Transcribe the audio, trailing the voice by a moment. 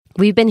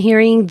We've been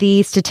hearing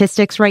the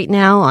statistics right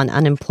now on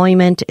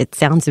unemployment. It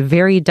sounds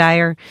very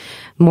dire.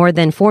 More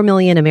than 4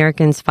 million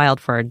Americans filed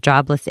for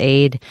jobless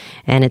aid,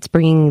 and it's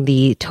bringing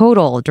the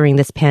total during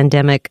this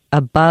pandemic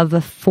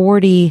above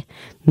 40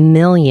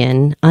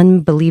 million.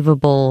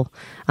 Unbelievable,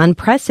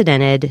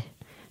 unprecedented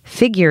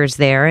figures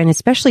there, and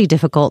especially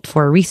difficult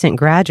for recent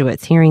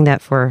graduates. Hearing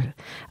that for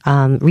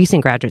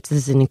recent graduates,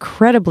 this is an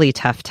incredibly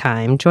tough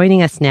time.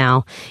 Joining us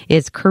now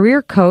is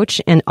career coach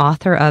and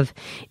author of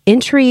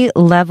Entry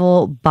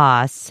Level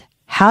Boss,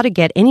 How to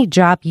Get Any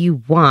Job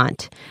You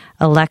Want,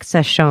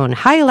 Alexa Shoen.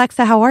 Hi,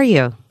 Alexa. How are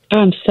you?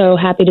 I'm so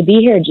happy to be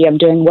here, G. I'm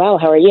doing well.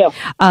 How are you?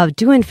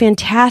 Doing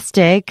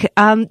fantastic.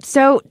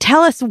 So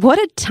tell us, what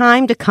a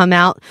time to come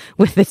out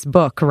with this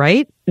book,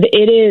 right?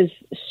 It is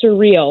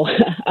surreal.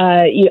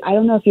 I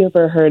don't know if you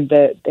ever heard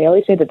that they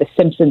always say that The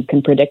Simpsons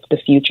can predict the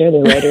future.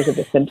 The writers of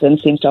The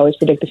Simpsons seem to always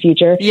predict the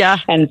future. Yeah.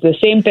 And the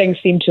same thing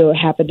seemed to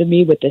happen to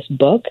me with this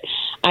book.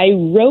 I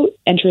wrote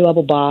Entry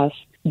Level Boss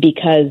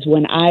because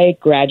when I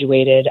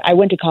graduated, I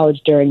went to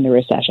college during the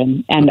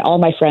recession, and all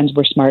my friends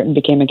were smart and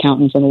became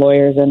accountants and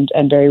lawyers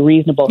and very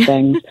reasonable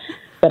things.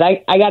 But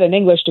I got an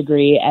English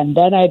degree, and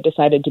then I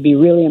decided to be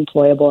really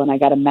employable, and I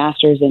got a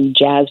master's in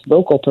jazz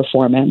vocal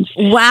performance.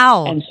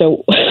 Wow. And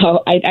so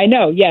I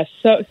know, yes,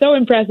 so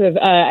impressive.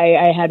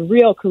 I had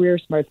real career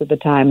smarts at the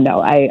time.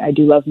 No, I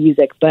do love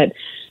music, but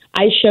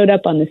I showed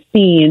up on the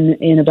scene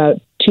in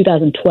about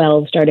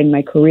 2012, starting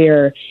my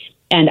career,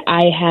 and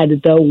I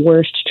had the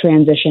worst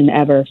transition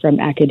ever from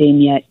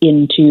academia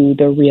into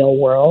the real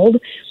world.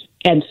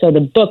 And so the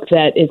book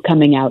that is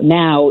coming out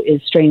now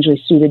is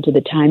strangely suited to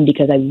the time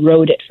because I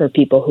wrote it for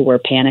people who were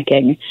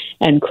panicking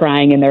and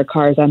crying in their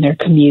cars on their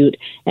commute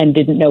and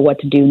didn't know what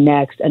to do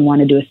next and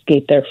wanted to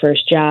escape their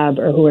first job,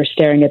 or who are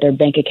staring at their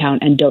bank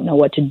account and don't know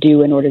what to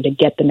do in order to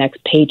get the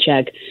next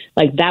paycheck.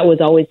 Like, that was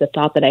always the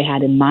thought that I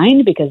had in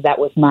mind because that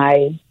was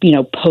my,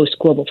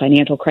 post-global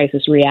financial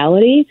crisis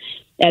reality.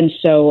 And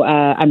so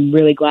I'm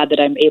really glad that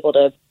I'm able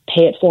to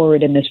pay it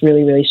forward in this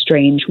really, really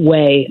strange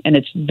way. And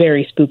it's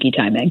very spooky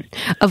timing.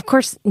 Of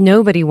course,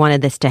 nobody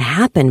wanted this to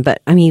happen.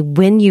 But I mean,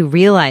 when you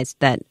realized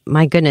that,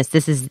 my goodness,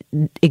 this is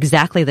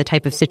exactly the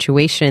type of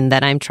situation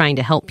that I'm trying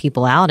to help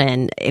people out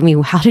in. I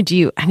mean,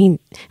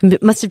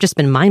 it must have just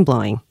been mind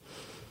blowing.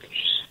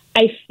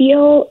 I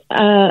feel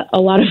a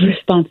lot of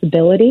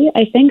responsibility,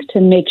 I think,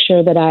 to make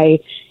sure that I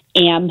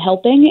am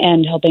helping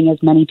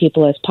as many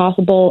people as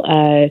possible.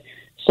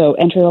 So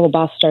Entry Level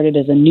Boss started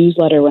as a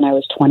newsletter when I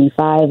was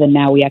 25, and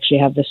now we actually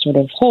have this sort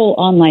of whole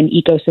online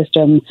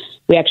ecosystem.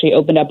 We actually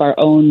opened up our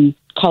own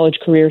college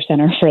career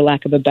center, for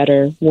lack of a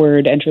better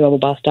word,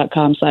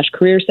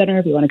 entrylevelboss.com/career center,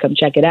 if you want to come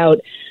check it out,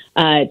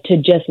 to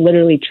just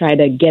literally try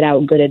to get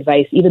out good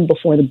advice. Even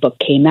before the book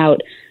came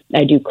out,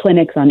 I do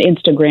clinics on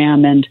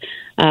Instagram, and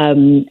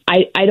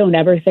I don't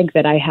ever think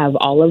that I have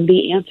all of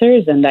the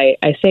answers, and I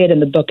say it in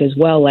the book as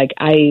well. Like,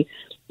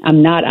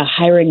 I'm not a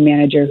hiring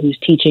manager who's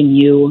teaching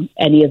you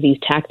any of these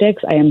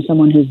tactics. I am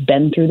someone who's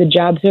been through the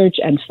job search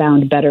and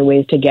found better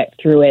ways to get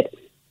through it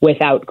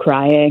without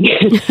crying,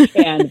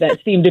 and that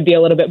seem to be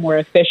a little bit more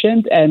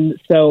efficient. And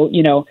so,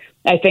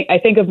 I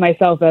think of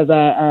myself as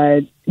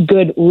a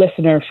good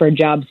listener for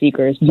job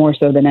seekers more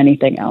so than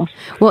anything else.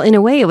 Well, in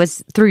a way, it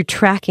was through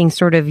tracking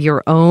sort of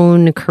your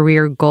own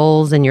career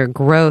goals and your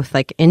growth,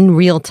 like in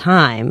real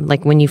time,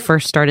 like when you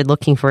first started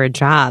looking for a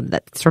job,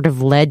 that sort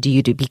of led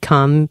you to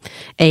become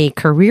a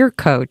career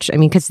coach. I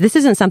mean, because this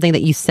isn't something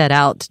that you set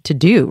out to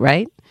do,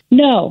 right?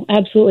 No,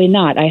 absolutely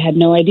not. I had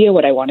no idea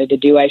what I wanted to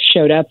do. I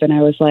showed up and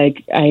I was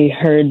like, I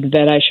heard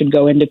that I should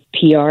go into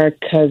PR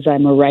because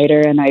I'm a writer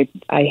and I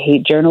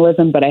hate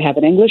journalism, but I have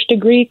an English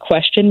degree, ?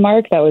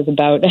 That was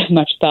about as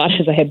much thought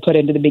as I had put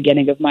into the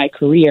beginning of my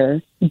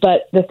career.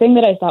 But the thing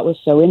that I thought was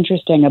so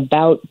interesting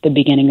about the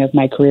beginning of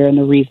my career, and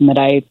the reason that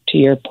I, to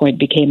your point,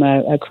 became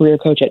a career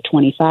coach at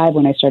 25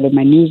 when I started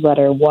my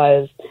newsletter,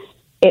 was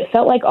it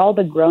felt like all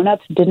the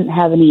grown-ups didn't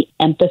have any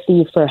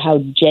empathy for how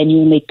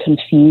genuinely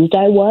confused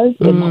I was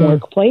in the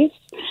workplace.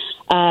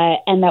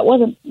 And that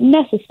wasn't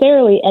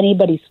necessarily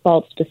anybody's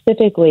fault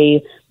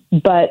specifically,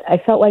 but I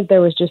felt like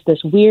there was just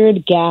this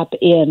weird gap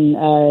in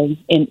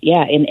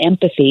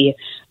empathy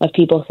of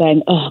people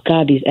saying, oh,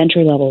 God, these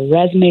entry-level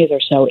resumes are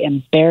so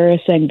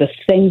embarrassing. The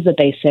things that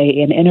they say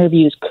in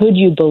interviews, could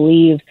you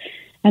believe?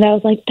 And I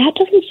was like, that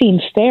doesn't seem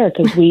fair,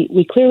 because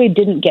we clearly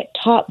didn't get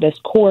taught this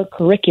core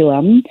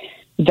curriculum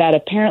that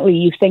apparently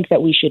you think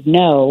that we should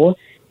know.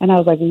 And I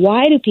was like,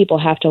 why do people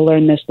have to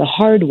learn this the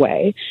hard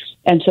way?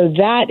 And so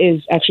that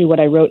is actually what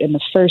I wrote in the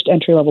first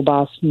Entry Level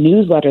Boss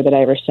newsletter that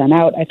I ever sent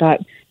out. I thought,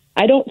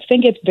 I don't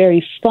think it's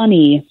very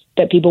funny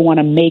that people want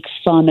to make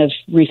fun of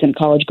recent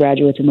college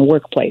graduates in the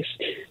workplace.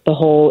 The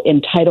whole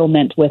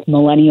entitlement with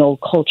millennial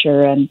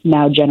culture and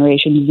now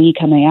Generation Z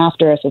coming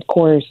after us, of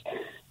course.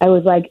 I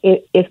was like,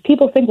 if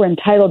people think we're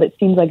entitled, it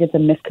seems like it's a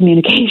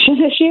miscommunication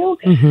issue.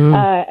 Mm-hmm.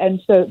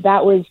 And so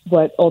that was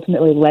what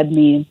ultimately led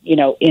me,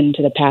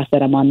 into the path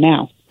that I'm on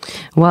now.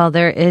 Well,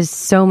 there is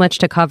so much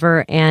to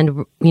cover.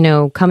 And,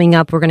 coming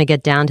up, we're going to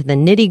get down to the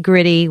nitty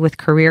gritty with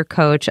career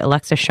coach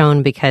Alexa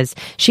Shoen, because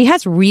she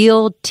has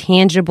real,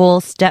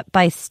 tangible,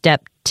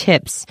 step-by-step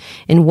tips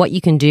in what you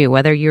can do,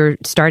 whether you're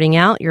starting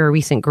out, you're a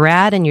recent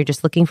grad and you're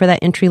just looking for that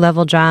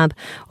entry-level job,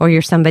 or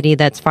you're somebody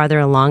that's farther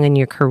along in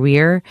your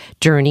career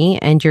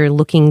journey and you're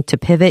looking to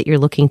pivot, you're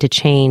looking to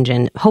change.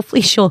 And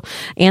hopefully she'll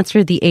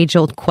answer the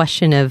age-old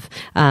question of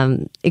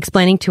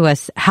explaining to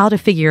us how to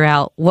figure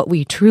out what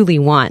we truly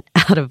want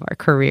out of our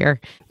career.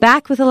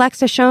 Back with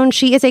Alexa Shoen.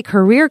 She is a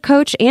career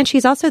coach and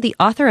she's also the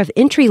author of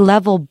Entry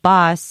Level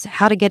Boss,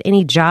 How to Get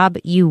Any Job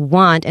You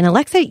Want. And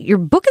Alexa, your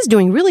book is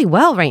doing really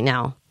well right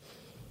now.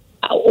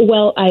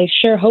 Well, I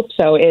sure hope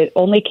so. It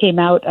only came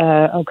out,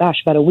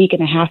 about a week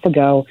and a half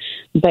ago.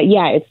 But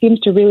yeah, it seems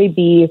to really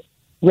be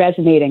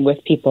resonating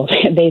with people.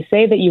 They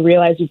say that you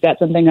realize you've got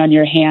something on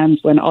your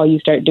hands when all you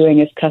start doing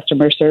is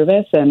customer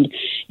service. And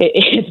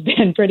it's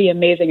been pretty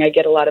amazing. I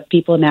get a lot of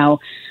people now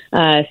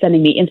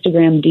sending me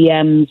Instagram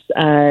DMs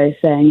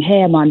saying,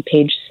 hey, I'm on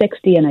page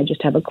 60 and I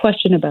just have a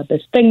question about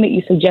this thing that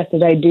you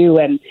suggested I do.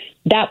 And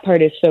that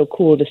part is so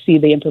cool to see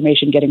the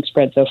information getting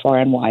spread so far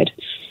and wide.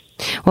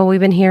 Well, we've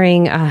been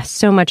hearing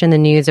so much in the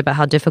news about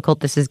how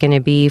difficult this is going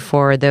to be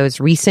for those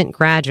recent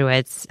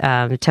graduates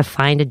to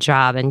find a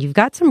job. And you've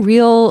got some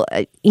real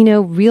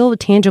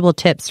tangible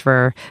tips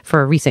for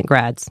recent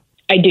grads.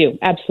 I do.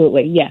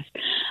 Absolutely. Yes.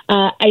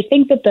 I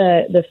think that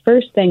the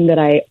first thing that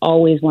I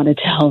always want to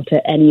tell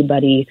to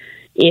anybody,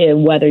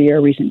 whether you're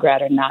a recent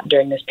grad or not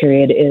during this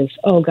period, is,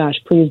 oh gosh,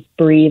 please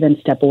breathe and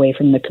step away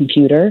from the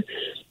computer.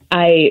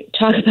 I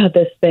talk about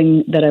this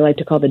thing that I like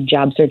to call the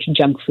job search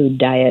junk food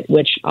diet,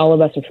 which all of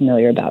us are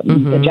familiar about.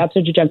 Mm-hmm. The job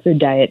search junk food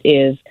diet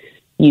is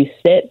you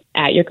sit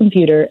at your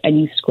computer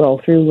and you scroll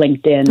through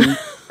LinkedIn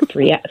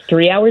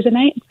 3 hours a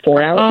night,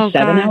 4 hours,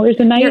 7 hours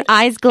a night. Your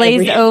eyes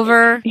glaze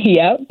over.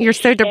 Yep. You're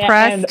so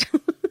depressed.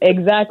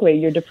 Exactly.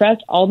 You're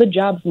depressed. All the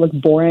jobs look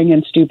boring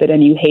and stupid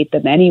and you hate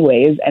them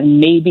anyways. And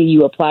maybe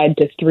you applied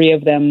to 3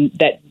 of them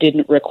that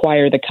didn't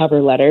require the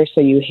cover letter,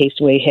 so you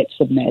hastily hit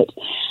submit.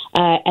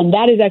 And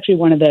that is actually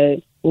one of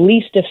the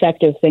least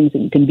effective things that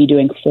you can be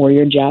doing for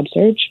your job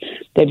search.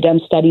 They've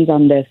done studies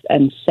on this,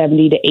 and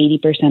 70 to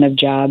 80% of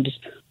jobs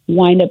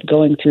wind up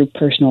going through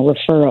personal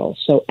referrals.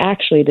 So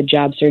actually, the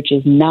job search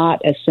is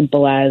not as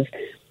simple as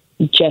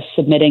just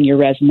submitting your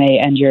resume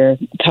and your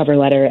cover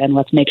letter and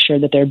let's make sure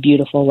that they're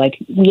beautiful. Like,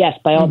 yes,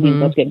 by all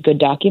means, let's get good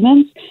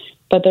documents.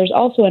 But there's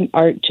also an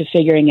art to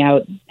figuring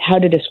out how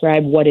to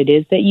describe what it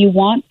is that you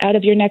want out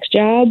of your next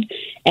job,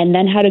 and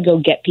then how to go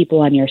get people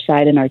on your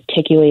side and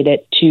articulate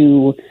it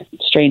to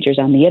strangers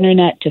on the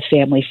internet, to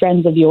family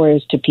friends of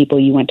yours, to people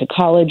you went to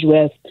college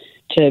with,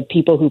 to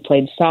people who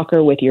played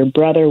soccer with your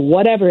brother.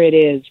 Whatever it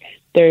is,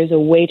 there's a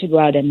way to go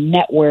out and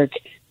network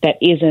that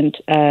isn't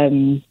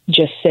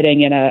just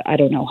sitting in a,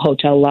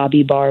 hotel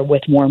lobby bar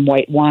with warm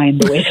white wine,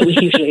 the way that we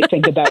usually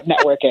think about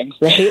networking,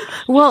 right?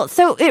 Well,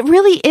 so it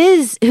really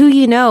is who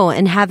you know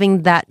and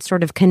having that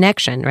sort of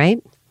connection, right?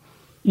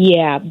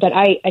 Yeah, but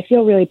I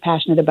feel really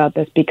passionate about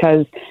this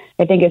because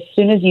I think as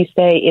soon as you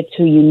say it's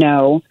who you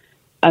know,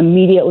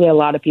 immediately a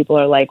lot of people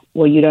are like,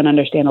 well, you don't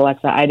understand,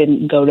 Alexa. I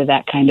didn't go to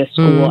that kind of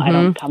school. I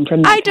don't come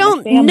from that I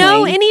don't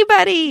know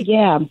anybody.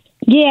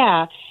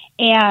 Yeah.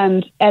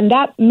 And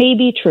that may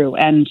be true.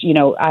 And,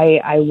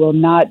 I will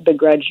not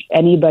begrudge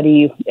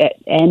anybody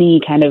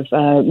any kind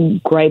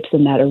of gripes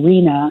in that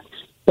arena.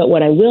 But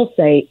what I will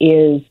say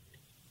is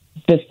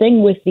the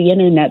thing with the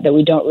internet that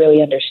we don't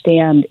really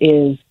understand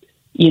is,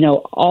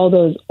 all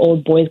those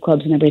old boys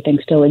clubs and everything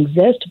still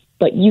exist.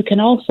 But you can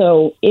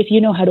also, if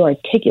you know how to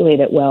articulate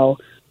it well,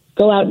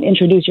 go out and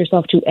introduce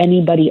yourself to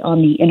anybody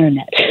on the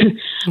internet.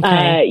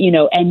 Okay.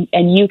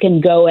 And you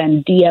can go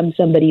and DM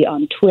somebody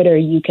on Twitter.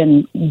 You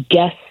can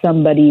guess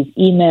somebody's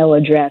email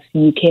address.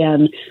 You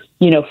can,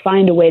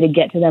 find a way to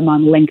get to them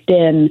on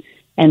LinkedIn.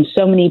 And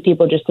so many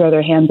people just throw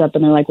their hands up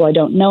and they're like, well, I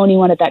don't know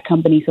anyone at that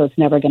company, so it's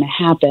never going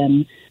to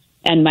happen.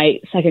 And my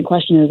second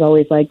question is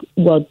always like,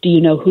 well, do you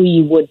know who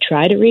you would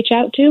try to reach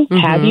out to? Mm-hmm.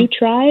 Have you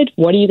tried?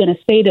 What are you going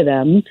to say to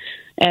them?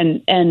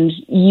 And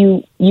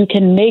you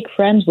can make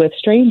friends with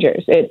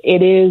strangers.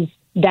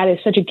 That is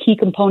such a key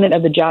component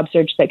of the job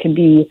search that can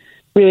be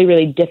really,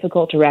 really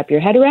difficult to wrap your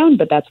head around.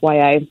 But that's why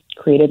I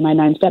created my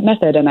 9-step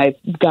method, and I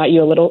got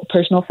you a little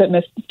personal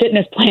fitness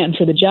plan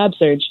for the job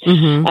search.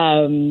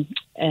 Mm-hmm.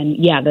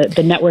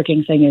 The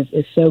networking thing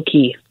is so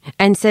key.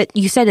 And so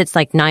you said it's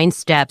like 9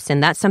 steps,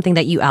 and that's something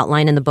that you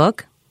outline in the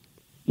book?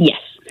 Yes.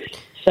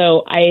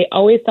 So I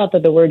always thought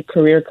that the word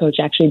career coach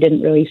actually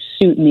didn't really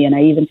suit me. And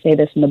I even say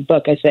this in the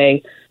book. I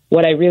say,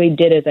 what I really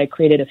did is I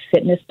created a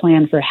fitness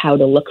plan for how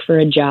to look for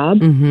a job.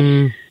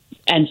 Mm-hmm.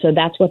 And so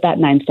that's what that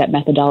 9-step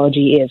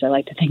methodology is. I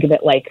like to think of it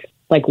like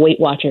Weight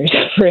Watchers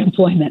for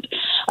employment.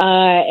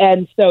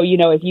 And so,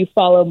 if you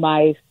follow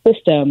my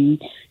system,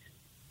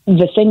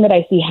 the thing that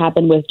I see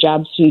happen with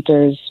job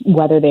seekers,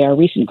 whether they are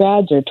recent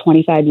grads or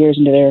 25 years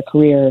into their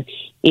career,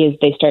 is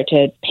they start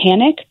to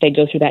panic. They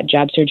go through that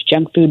job search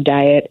junk food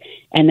diet,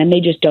 and then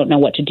they just don't know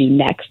what to do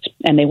next.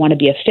 And they want to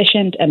be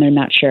efficient, and they're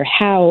not sure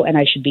how, and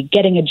I should be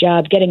getting a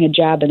job,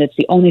 and it's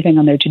the only thing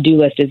on their to-do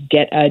list is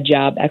get a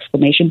job,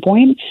 exclamation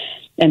point.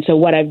 And so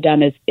what I've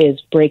done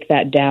is break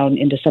that down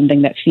into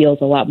something that feels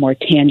a lot more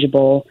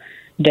tangible,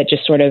 that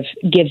just sort of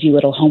gives you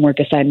little homework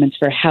assignments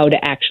for how to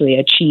actually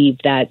achieve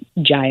that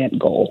giant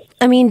goal.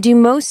 I mean, do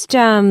most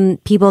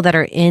people that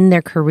are in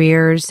their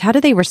careers, how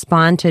do they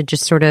respond to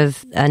just sort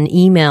of an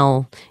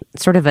email,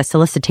 sort of a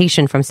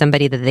solicitation from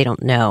somebody that they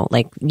don't know?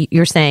 Like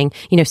you're saying,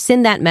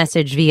 send that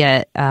message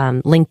via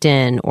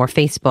LinkedIn or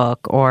Facebook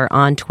or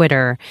on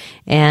Twitter.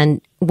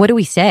 And what do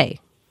we say?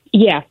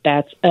 Yeah,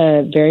 that's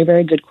a very,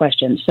 very good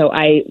question. So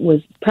I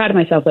was proud of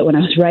myself that when I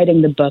was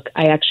writing the book,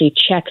 I actually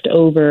checked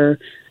over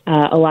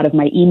a lot of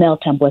my email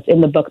templates.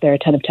 In the book, there are a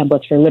ton of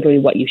templates for literally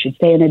what you should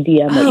say in a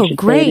DM, what you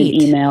should say in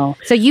an email.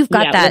 So you've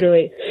got that.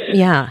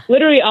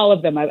 Literally all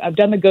of them. I've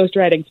done the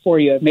ghostwriting for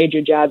you. I've made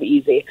your job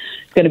easy.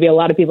 There's going to be a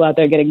lot of people out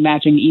there getting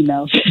matching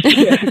emails.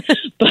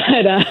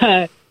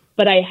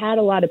 But I had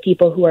a lot of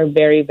people who are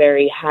very,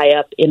 very high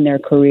up in their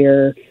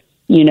career,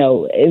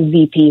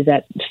 VPs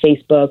at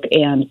Facebook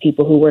and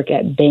people who work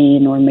at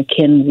Bain or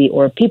McKinsey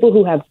or people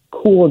who have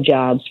cool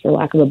jobs, for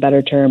lack of a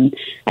better term.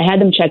 I had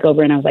them check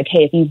over and I was like,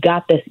 hey, if you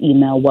got this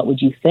email, what would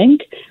you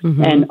think?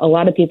 Mm-hmm. And a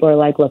lot of people are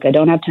like, look, I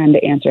don't have time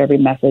to answer every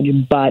message,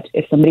 but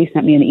if somebody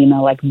sent me an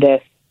email like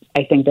this,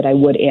 I think that I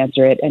would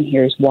answer it, and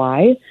here's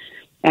why.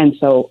 And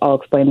so I'll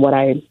explain what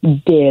I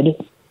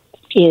did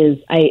is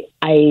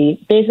I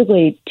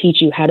basically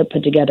teach you how to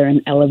put together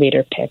an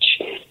elevator pitch.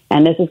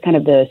 And this is kind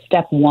of the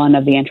step one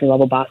of the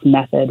entry-level boss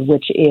method,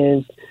 which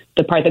is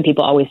the part that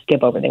people always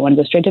skip over. They want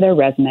to go straight to their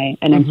resume.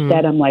 And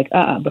instead, I'm like,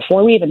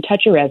 before we even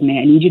touch your resume,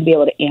 I need you to be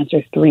able to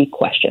answer 3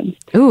 questions.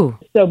 Ooh.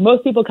 So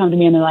most people come to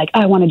me and they're like,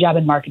 I want a job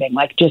in marketing,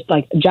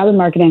 job in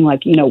marketing,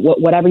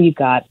 whatever you've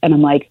got. And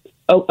I'm like,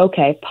 oh,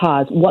 okay,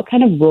 pause. What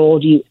kind of role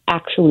do you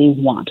actually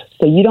want?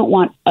 So you don't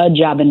want a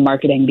job in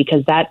marketing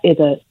because that is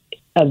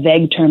a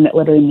vague term that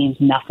literally means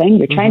nothing.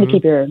 You're trying to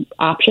keep your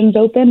options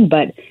open,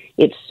 but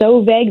it's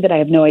so vague that I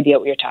have no idea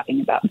what you're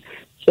talking about.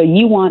 So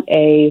you want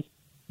a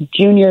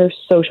junior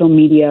social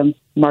media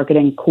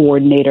marketing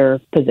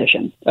coordinator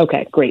position.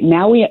 Okay, great.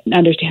 Now we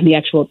understand the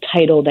actual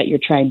title that you're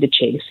trying to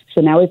chase.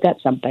 So now we've got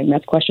something.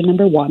 That's question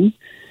number 1.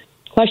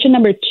 Question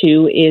number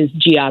 2 is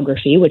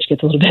geography, which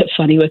gets a little bit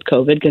funny with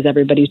COVID because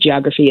everybody's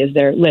geography is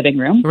their living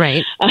room.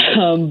 Right.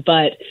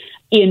 But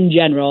in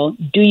general,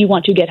 do you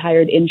want to get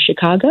hired in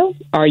Chicago?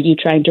 Are you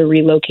trying to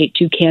relocate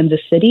to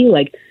Kansas City?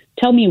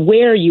 Tell me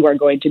where you are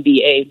going to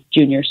be a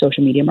junior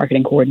social media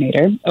marketing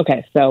coordinator.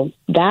 Okay, so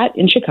that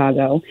in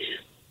Chicago.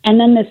 And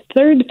then this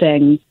third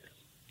thing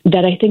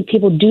that I think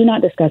people do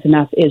not discuss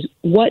enough is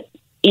what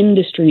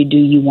industry do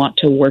you want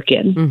to work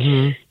in?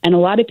 Mm-hmm. And a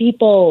lot of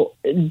people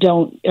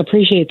don't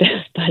appreciate this,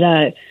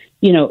 but,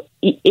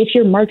 if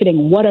you're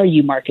marketing, what are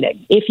you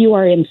marketing? If you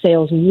are in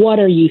sales, what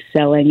are you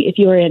selling? If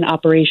you are in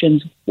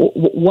operations,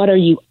 what are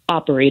you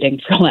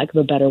operating, for lack of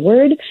a better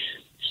word?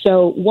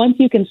 So once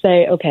you can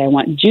say, okay, I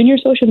want junior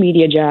social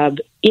media job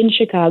in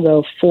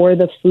Chicago for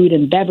the food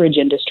and beverage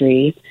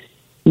industry,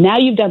 now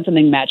you've done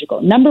something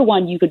magical. Number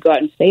 1, you could go out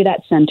and say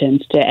that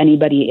sentence to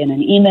anybody in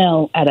an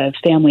email, at a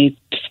family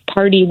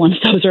party, once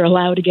those are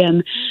allowed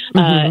again,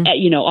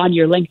 on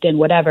your LinkedIn,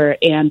 whatever,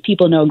 and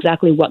people know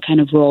exactly what kind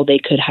of role they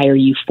could hire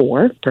you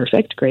for.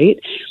 Perfect, great.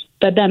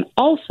 But then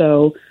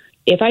also,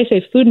 if I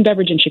say food and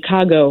beverage in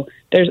Chicago,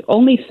 there's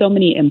only so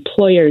many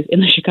employers in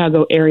the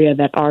Chicago area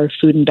that are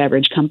food and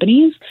beverage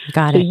companies.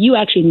 Got it. So you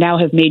actually now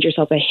have made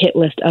yourself a hit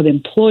list of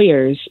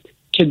employers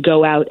to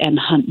go out and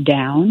hunt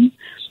down,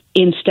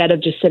 instead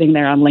of just sitting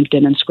there on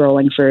LinkedIn and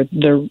scrolling for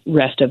the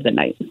rest of the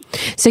night.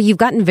 So you've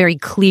gotten very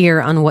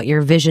clear on what your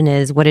vision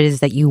is, what it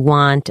is that you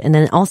want, and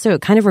then also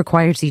it kind of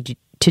requires you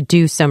to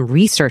do some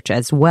research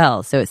as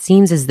well. So it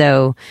seems as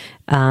though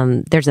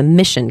there's a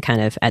mission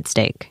kind of at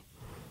stake.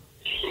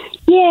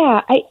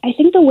 Yeah, I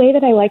think the way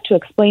that I like to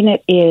explain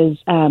it is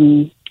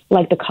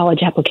like the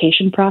college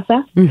application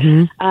process.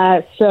 Mm-hmm.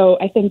 So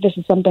I think this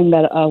is something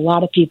that a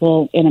lot of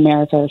people in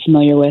America are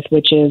familiar with,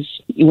 which is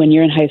when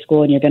you're in high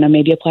school and you're going to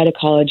maybe apply to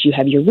college, you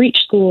have your reach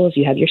schools,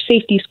 you have your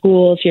safety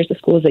schools, here's the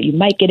schools that you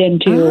might get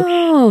into.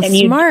 Oh, and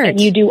smart.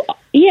 You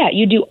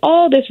do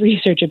all this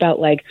research about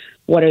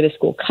what are the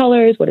school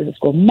colors, what is the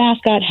school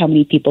mascot, how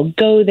many people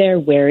go there,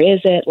 where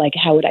is it,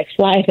 how would I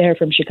fly there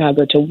from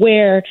Chicago to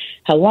where,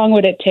 how long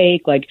would it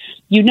take,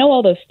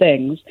 all those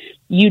things.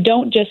 You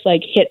don't just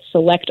hit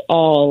select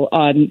all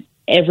on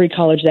every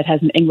college that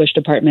has an English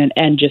department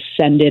and just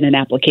send in an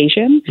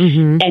application.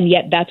 Mm-hmm. And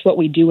yet that's what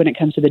we do when it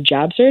comes to the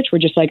job search. We're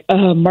just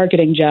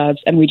marketing jobs,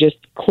 and we just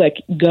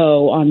click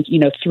go on,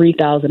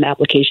 3,000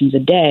 applications a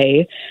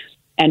day.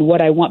 And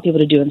what I want people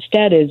to do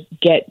instead is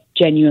get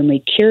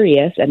genuinely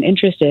curious and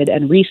interested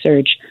and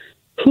research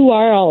who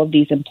are all of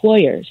these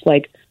employers?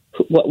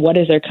 What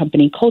is their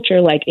company culture?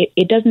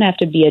 It doesn't have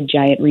to be a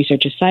giant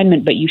research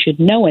assignment, but you should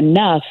know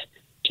enough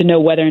to know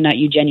whether or not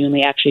you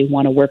genuinely actually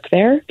want to work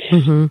there.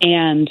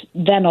 And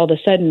then all of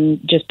a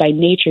sudden, just by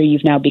nature,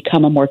 you've now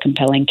become a more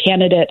compelling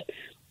candidate.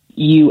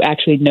 You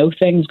actually know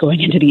things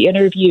going into the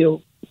interview.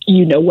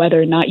 You know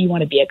whether or not you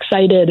want to be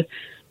excited.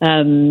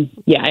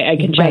 I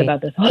can chat about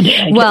this all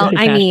day. Well,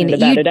 I mean,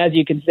 about it, as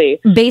you can see.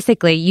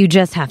 Basically, you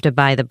just have to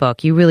buy the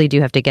book. You really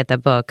do have to get the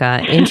book,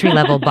 Entry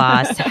Level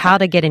Boss, How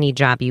to Get Any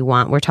Job You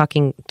Want. We're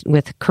talking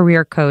with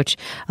career coach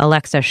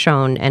Alexa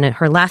Shoen, and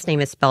her last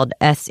name is spelled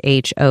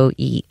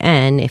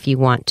Shoen, if you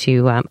want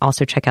to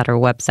also check out her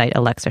website,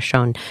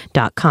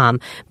 alexashoen.com.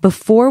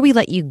 Before we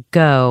let you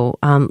go,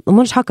 I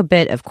want to talk a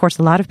bit. Of course,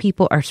 a lot of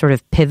people are sort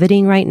of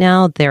pivoting right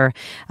now. They're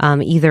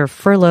either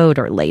furloughed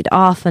or laid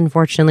off,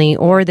 unfortunately,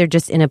 or they're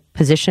just in a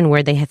position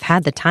where they have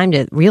had the time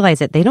to realize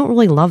that they don't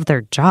really love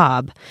their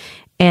job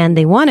and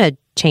they want to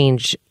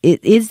change.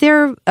 Is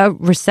there a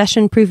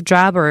recession-proof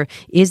job, or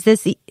is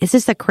this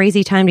a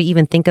crazy time to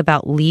even think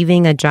about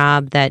leaving a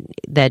job that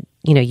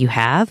you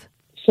have?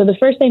 So the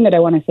first thing that I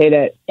want to say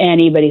to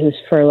anybody who's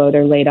furloughed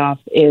or laid off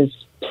is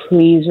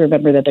please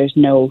remember that there's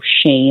no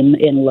shame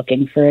in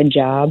looking for a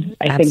job.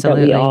 I think that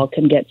we all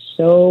can get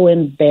so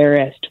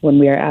embarrassed when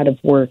we are out of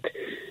work.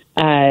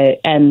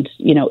 And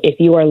if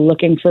you are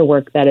looking for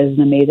work, that is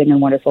an amazing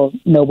and wonderful,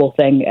 noble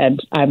thing.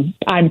 And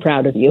I'm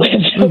proud of you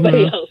if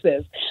nobody else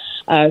is.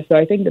 So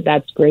I think that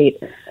that's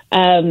great.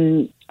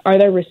 Are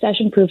there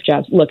recession-proof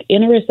jobs? Look,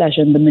 in a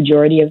recession, the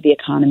majority of the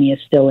economy is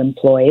still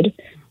employed,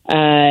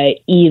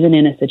 even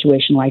in a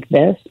situation like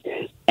this.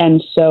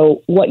 And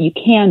so what you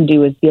can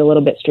do is be a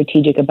little bit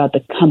strategic about the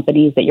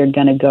companies that you're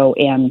going to go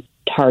and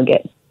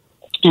target.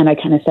 And I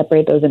kind of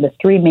separate those into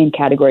three main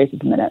categories at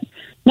the minute.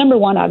 Number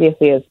one,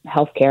 obviously, is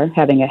healthcare,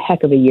 having a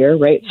heck of a year,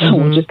 right? So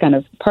we'll just kind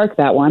of park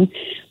that one.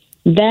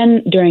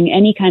 Then during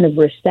any kind of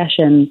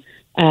recession,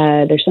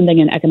 there's something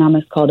in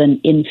economics called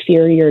an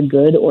inferior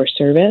good or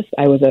service.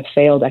 I was a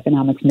failed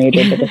economics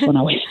major, but this one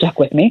always stuck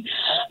with me.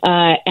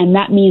 And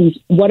that means,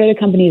 what are the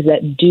companies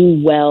that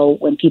do well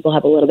when people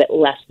have a little bit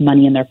less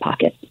money in their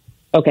pockets?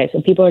 Okay,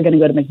 so people are going to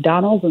go to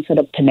McDonald's instead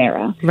of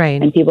Panera.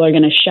 Right. And people are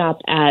going to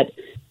shop at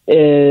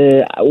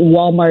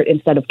Walmart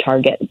instead of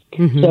Target.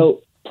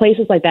 So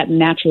places like that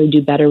naturally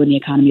do better when the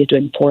economy is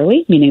doing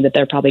poorly, meaning that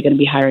they're probably going to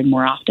be hiring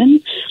more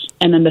often.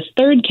 And then the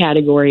third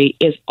category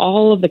is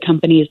all of the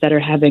companies that are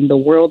having the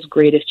world's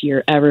greatest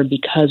year ever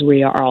because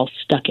we are all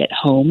stuck at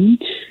home.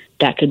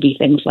 That could be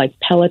things like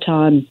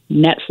Peloton,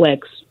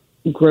 Netflix,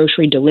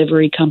 grocery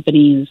delivery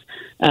companies,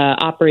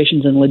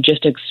 operations and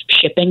logistics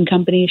shipping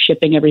companies,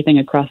 shipping everything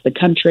across the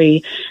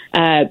country.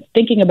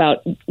 Thinking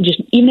about just,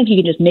 even if you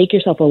could just make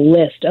yourself a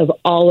list of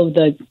all of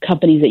the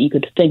companies that you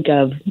could think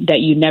of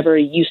that you never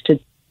used to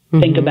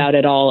think about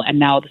at all, and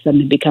now all of a sudden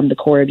have become the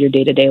core of your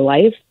day-to-day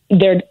life.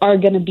 There are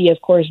going to be, of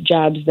course,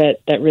 jobs that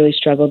really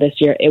struggle this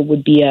year. It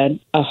would be a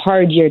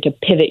hard year to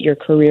pivot your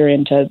career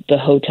into the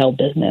hotel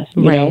business,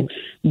 you know?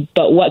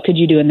 But what could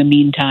you do in the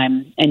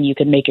meantime? And you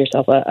can make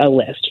yourself a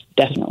list,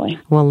 definitely.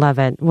 We'll love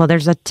it. Well,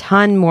 there's a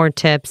ton more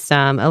tips.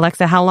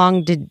 Alexa, how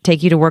long did it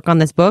take you to work on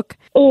this book?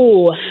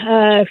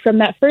 From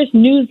that first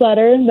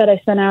newsletter that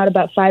I sent out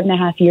about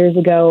 5.5 years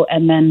ago,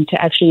 and then to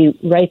actually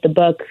write the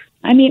book,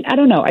 I mean, I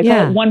don't know. I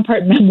call it one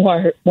part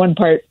memoir, one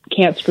part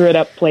can't screw it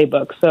up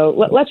playbook. So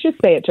let's just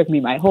say it took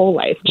me my whole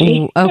life.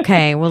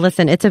 Okay. Well,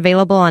 listen, it's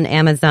available on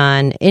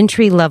Amazon.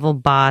 Entry Level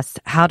Boss,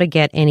 How to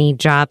Get Any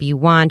Job You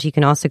Want. You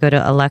can also go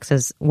to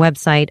Alexa's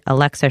website,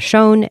 Alexa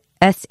Shoen,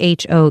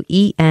 SHOEN.com.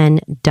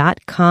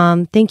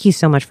 Thank you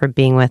so much for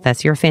being with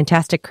us. You're a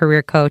fantastic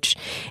career coach,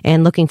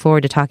 and looking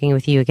forward to talking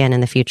with you again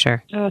in the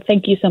future. Oh,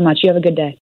 thank you so much. You have a good day.